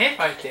hit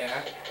right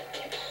there.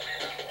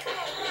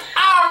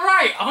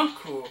 Alright,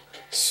 Uncle.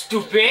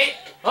 Stupid!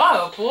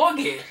 Oh,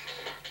 Borgin!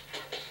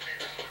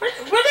 Where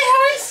the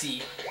hell is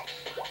he?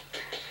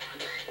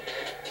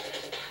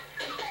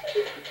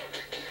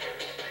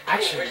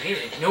 Actually made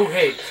it. No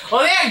way.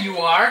 Oh, there you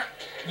are!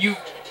 You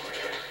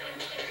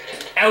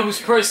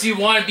Elvis Presley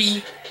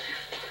wannabe.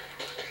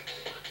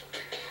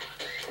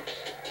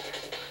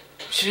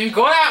 Shouldn't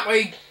go that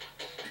way.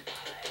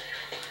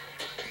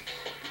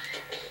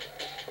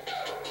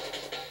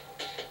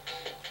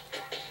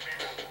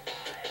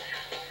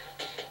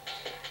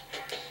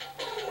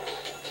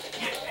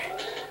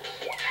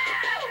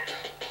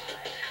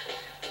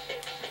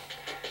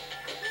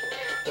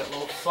 That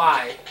little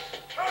fly.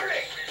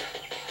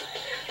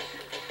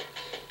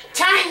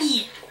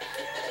 Tiny!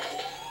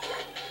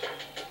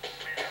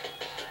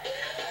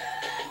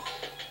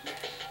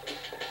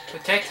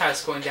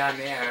 Projectile's going down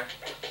there.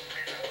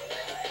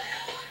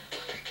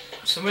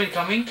 Somebody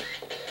coming?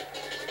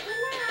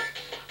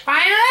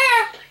 Fire!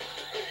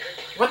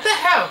 What the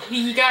hell?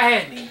 He got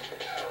ahead of me.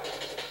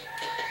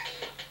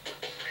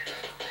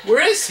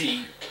 Where is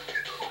he?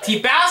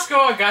 Tabasco,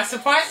 I got a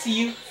surprise to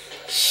you.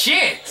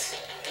 Shit!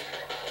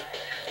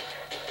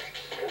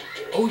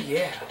 Oh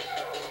yeah.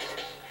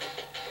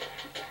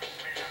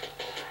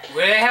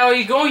 Where the hell are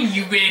you going,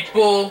 you Red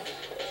Bull?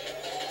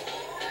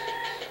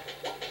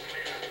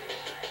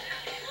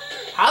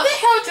 How the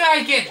hell did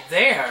I get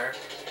there?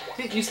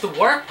 Didn't use the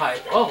warp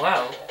pipe. Oh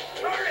wow.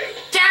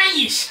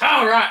 Nice!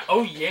 Alright,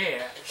 oh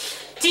yeah.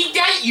 Take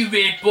that, you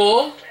Red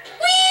Bull!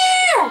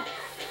 Woo!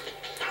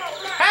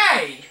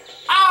 Hey!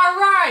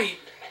 Alright!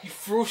 You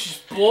ferocious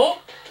bull!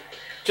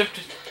 Jumped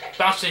to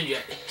bounce in you.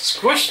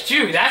 Squished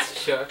you,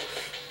 that's sure.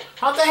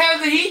 How the hell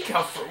did he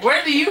come from?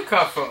 Where did you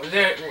come from?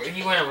 There,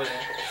 he went over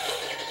there.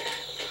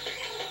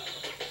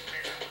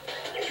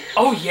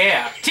 Oh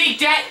yeah! Take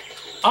that,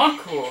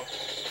 Uncle!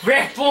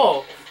 Red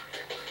Bull!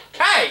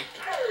 Hey!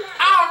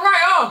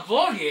 Alright, oh,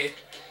 Borgin!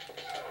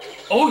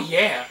 Oh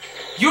yeah!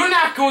 You're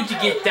not going to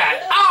get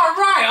that!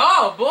 Alright,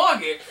 oh,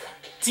 Borgin!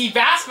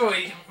 Tabasco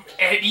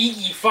and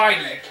Iggy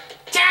fighting.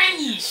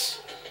 Danish!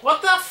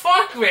 What the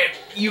fuck,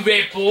 you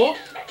Red Bull?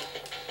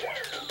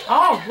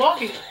 Oh,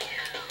 Borgin!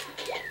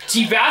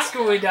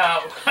 Tabasco and,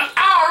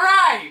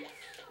 alright!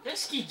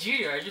 Risky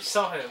Jr., I just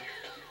saw him.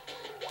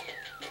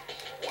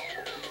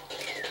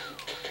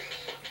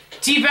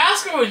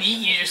 Tabasco and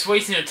Iggy are just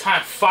wasting their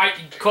time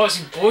fighting,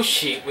 causing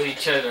bullshit with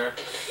each other.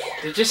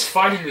 They're just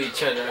fighting with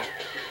each other.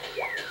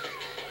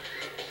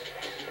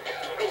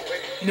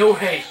 No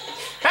way.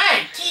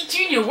 Hey, T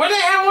Jr., where the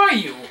hell are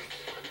you?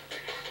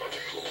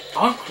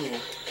 Uncle.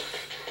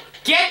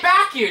 Get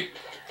back here,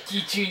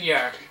 T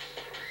Jr.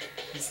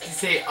 He's gonna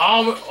say,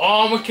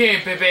 I'm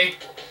okay, baby.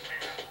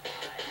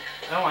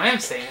 I don't want him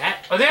saying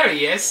that. Oh, there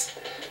he is.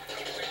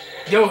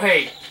 Yo,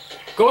 hey.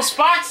 Go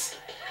Spots.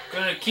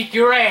 Gonna kick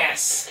your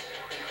ass.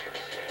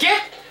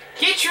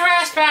 Get your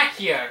ass back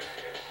here.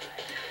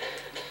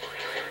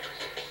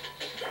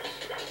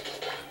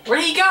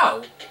 Where'd he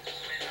go?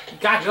 You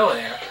gotta go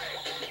there.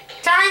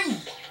 Tiny!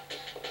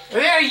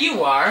 There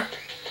you are.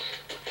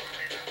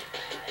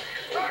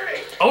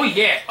 Oh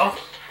yeah. Oh,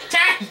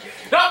 Tiny!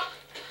 Oh!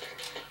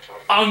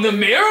 On the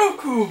Marrow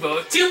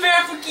Kubo. Too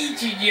bad for Key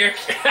Jr.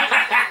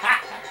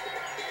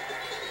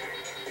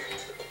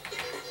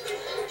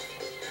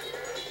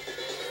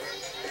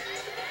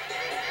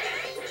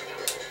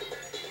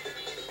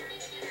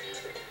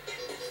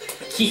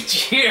 Key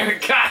Jr.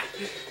 God.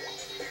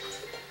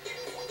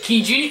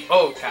 Key Jr.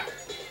 Oh God.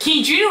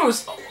 Key Jr.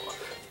 was.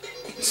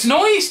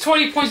 Snowy's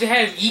 20 points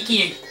ahead of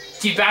Iggy and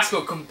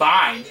Tabasco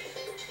combined.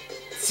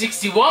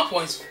 61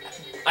 points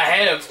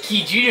ahead of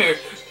Key Jr.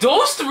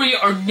 Those three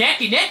are neck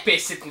and neck,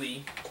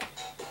 basically.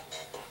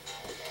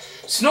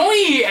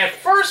 Snowy at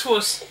first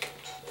was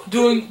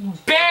doing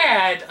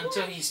bad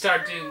until he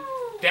started doing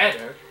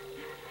better.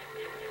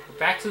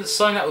 Back to the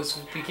song that was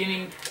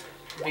beginning,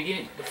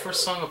 the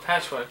first song of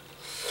Patchwork.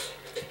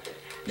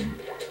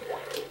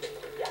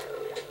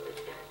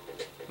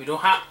 We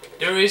don't have.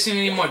 There isn't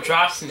any more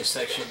drop swing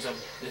sections of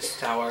this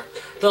tower.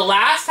 The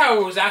last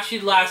tower was actually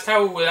the last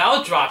tower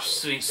without drop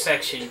swing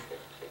section.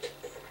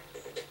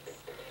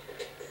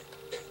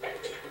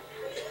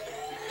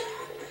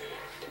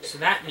 So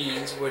that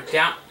means we're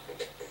down.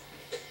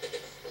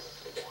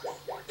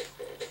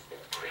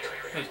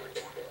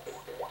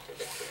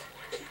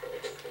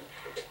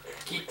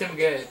 Keep them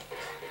good.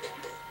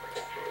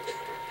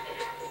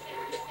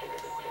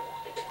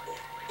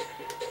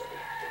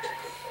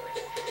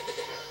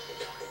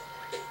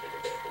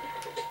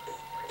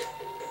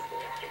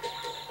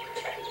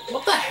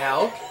 What the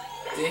hell?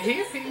 Did you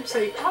hear him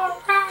say,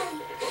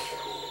 alright?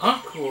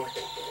 Uncool.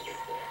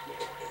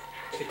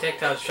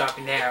 Projectiles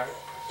dropping there.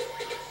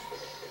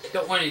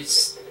 Don't want to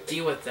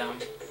deal with them.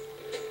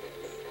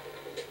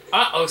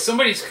 Uh-oh,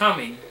 somebody's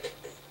coming.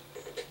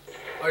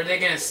 Or are they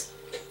gonna...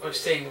 Or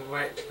staying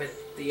right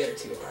with the other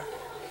two are.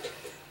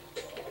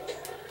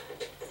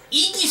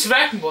 Iggy's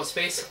Wrecking Balls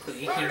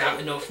basically came out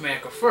in North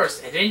America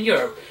first, and then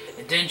Europe,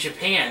 and then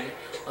Japan.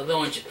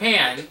 Although in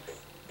Japan,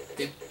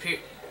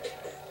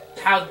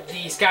 how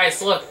these guys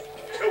look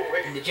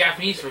in the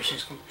Japanese version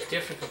is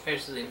different compared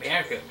to the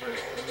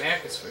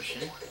America's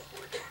version.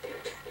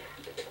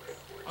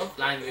 Oh,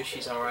 maybe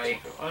she's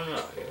alright. I don't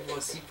know.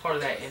 Was he part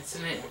of that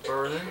incident in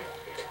Berlin?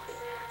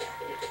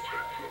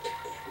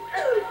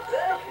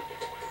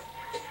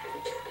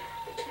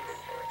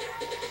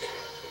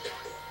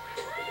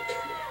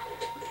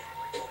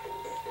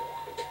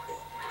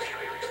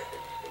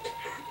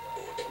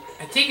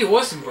 I think it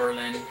was in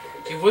Berlin.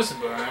 It was in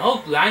Berlin. I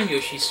hope Lime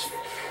Yoshi's.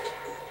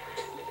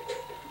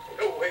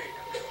 No way.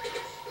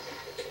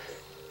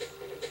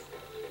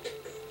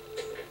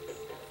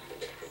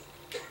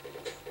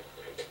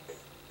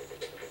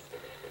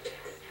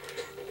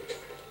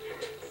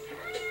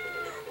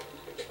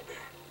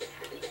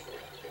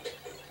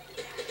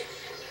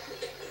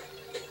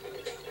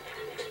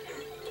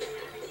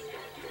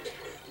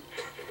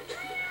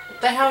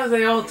 What the hell are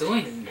they all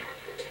doing?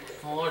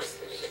 Oh, Lord.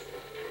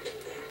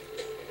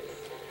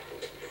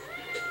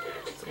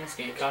 Someone's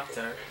getting caught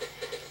there.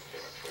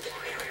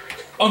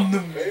 On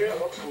the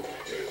mirror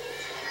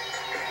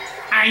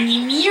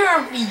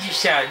feature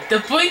shot. The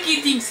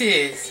Blinky thinks it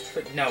is.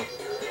 But no,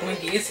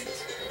 Blinky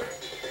isn't.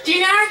 Do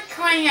not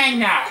claim I'm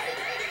not.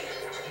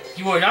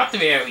 You are not the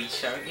mirror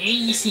shot.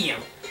 Here you see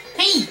him.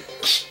 Hey!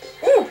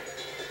 Ooh!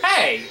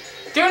 Hey!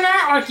 Do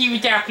not argue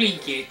with that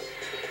Blinky.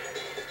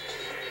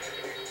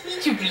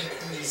 Need you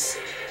Blinkies.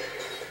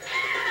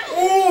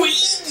 Ooh,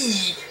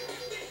 Iggy!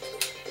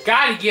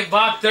 Gotta give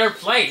up third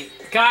place.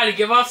 Gotta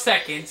give up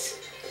seconds.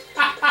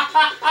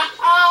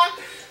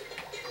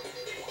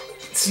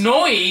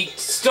 Snowy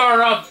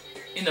started up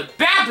in the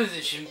bad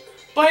position,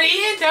 but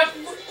he ended up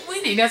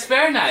winning. That's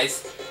very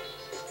nice.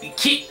 He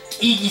kicked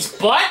Iggy's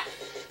butt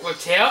or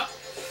tail.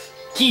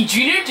 King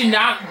Jr. did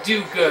not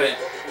do good.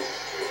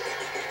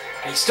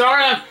 He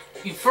started up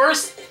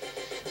first,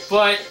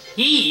 but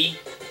he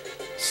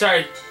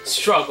started to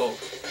struggle.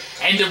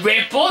 And the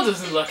Red Bull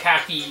doesn't look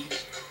happy.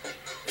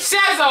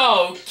 Says,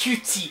 oh,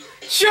 cutie,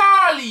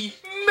 Charlie,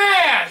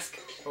 Mask,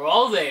 we're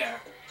all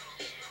there.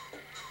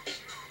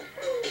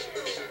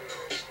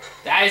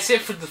 That is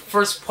it for the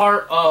first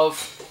part of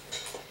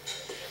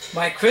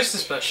my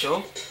Christmas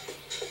special.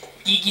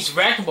 Iggy's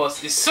Wrecking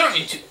Balls is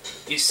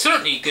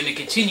certainly going to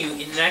continue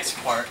in the next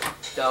part,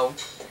 though.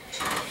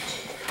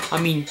 I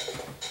mean,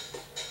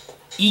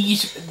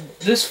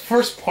 this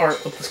first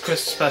part of this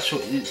Christmas special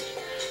is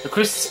the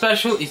Christmas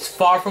special is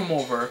far from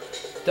over.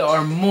 There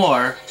are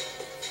more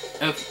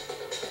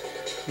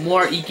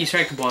Iggy's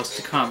Wrecking Balls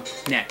to come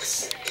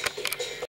next.